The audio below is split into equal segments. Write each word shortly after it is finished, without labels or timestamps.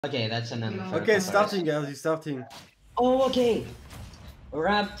Okay, that's an unfair Okay, comparison. starting, guys. You're starting. Oh, okay.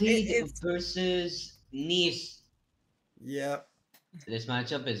 Rapid It's- versus Nice. Yeah. This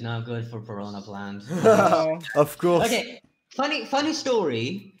matchup is not good for Pirahna plans. No. Of course. Okay, funny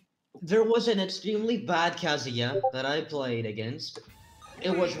story. There was an extremely bad Kazuya that I played against.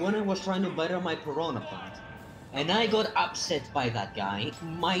 It was when I was trying to better my Pirahna plant. And I got upset by that guy.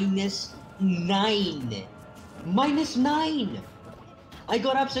 -9. -9! I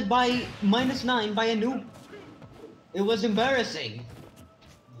got upset by -9 by a noob. It was embarrassing.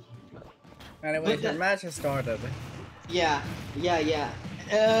 Anyway, But the that- match has started. Yeah.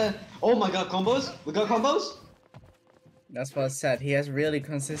 Oh my god, combos? We got combos? That's what I said. He has really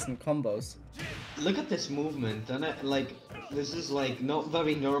consistent combos. Look at this movement, and this is like not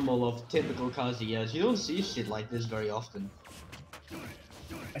very normal of typical Kazuyas. You don't see shit like this very often.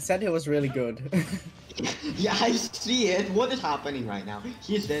 I said he was really good. Yeah, I see it. What is happening right now?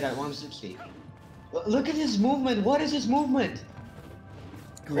 He's dead at 160. Look at his movement. What is his movement?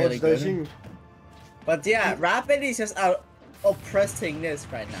 Really Crouch good. dashing. But yeah, Rapid is just out oppressing this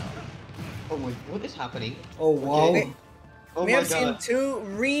right now. Oh my, what is happening? Oh, wow. Okay. Oh We my have seen god. two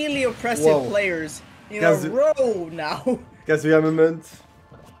really oppressive Whoa. players in Guys, a row now. Kazuya moment.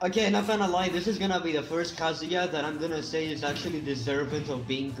 Okay, not gonna lie, this is gonna be the first Kazuya that I'm gonna say is actually deserving of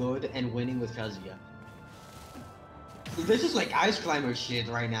being good and winning with Kazuya. This is like ice climber shit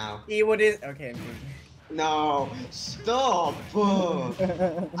right now. He would is okay. No, stop!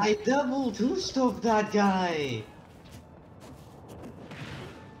 I double two-stop that guy!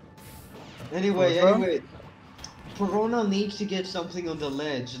 Anyway, Pirahna needs to get something on the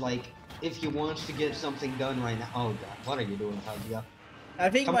ledge, like, if he wants to get something done right now. Oh god, what are you doing, Kazuya? I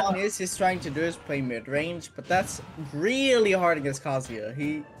think Come what on. Nis is trying to do is play mid-range, but that's really hard against Kazuya.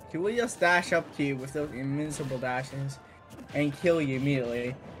 He will just dash up to you with those invincible dashes and kill you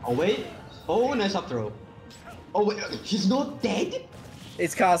immediately. Oh wait, oh nice up throw. Oh wait, he's not dead?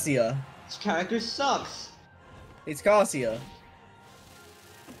 It's Kazuya. His character sucks. It's Kazuya.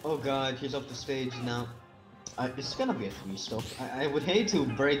 Oh god, he's up the stage now. It's gonna be a 3-stop. I would hate to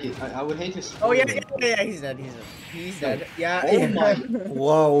break it. I would hate to spoil Oh yeah, it. yeah, he's dead. He's dead. Yeah. Oh my.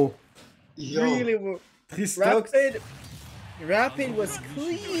 Wow. Yo. Really. 3 stocks. Rapid was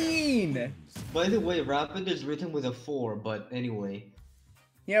clean. By the way, Rapid is written with a 4, but anyway.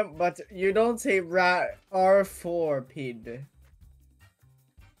 Yeah, but you don't say R4PID.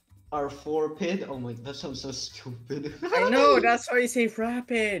 R4PID? Oh my, that sounds so stupid. I know, that's why you say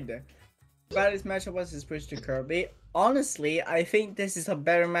Rapid. Baddest matchup was his switch to Kirby. Honestly, I think this is a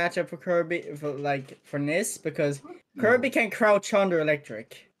better matchup for Kirby, for Nis, because Kirby can crouch under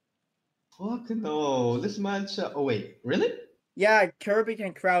electric. Fuck no, this matchup. Oh wait, really? Yeah, Kirby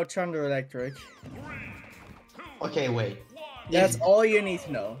can crouch under electric. Okay, wait. That's all you need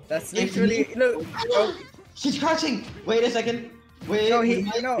to know. That's If literally he- look. Oh, She's crouching! Wait a second. Wait. no, we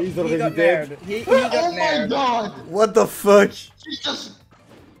might- He's he already got dead. nared. He Oh got my nared. god! What the fuck? She's just.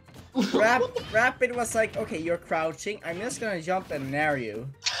 Rapid was like, okay, you're crouching. I'm just gonna jump and nair you.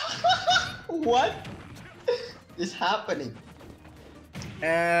 What is happening?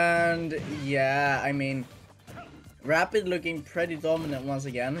 And yeah, I mean, Rapid looking pretty dominant once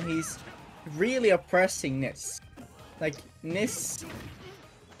again. He's really oppressing Nis. Like, Nis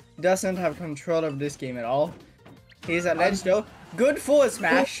doesn't have control of this game at all. He's at edge though. Good forward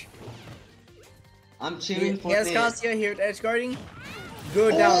smash. I'm cheering for He has this. Kazuya here at edge guarding.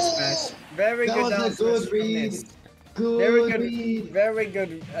 Good down Oh! smash. Very That good was down a smash good from read. Nis. Good Very good, read. very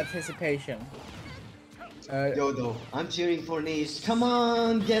good anticipation. Yo, though, I'm cheering for Nice. Come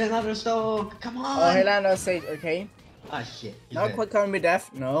on, get another stock. Come on. Oh, Helena says, okay. Ah, shit. He's Not dead. quite calling me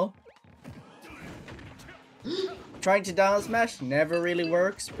deaf, no. Trying to down smash never really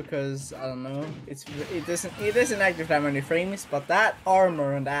works because I don't know. It isn't active that many frames, but that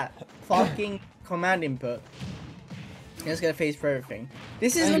armor and that fucking command input is gonna face for everything.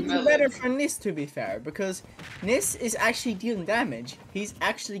 This is Hey, looking Mel- better for Nis, to be fair, because Nis is actually dealing damage. He's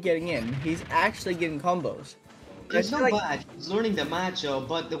actually getting in. He's actually getting combos. It's I not feel like- bad. He's learning the matchup,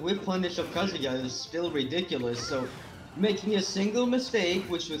 but the whip punish of Kazuya is still ridiculous. So, making a single mistake,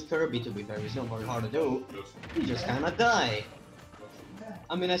 which with Kirby, to be fair, is not very hard to do, you just kinda die.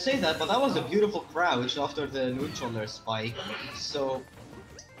 I mean, I say that, but that was a beautiful crouch after the neutral air spike. So,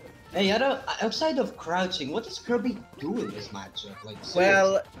 hey, outside of crouching, what does Kirby do in this matchup? Like, seriously.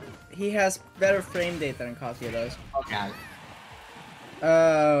 Well, he has better frame data than Kazuya does. okay.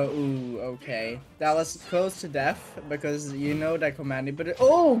 Ooh, okay. That was close to death because you know that commanding, but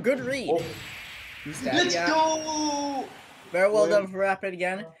oh, good read. Oh. He's dead, Let's yeah. go! Very well Well, done for Rapid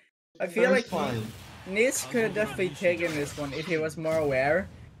again. I feel like First time. Nis could have definitely taken this one if he was more aware.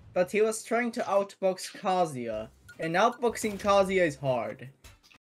 but he was trying to outbox Kazuya, and outboxing Kazuya is hard.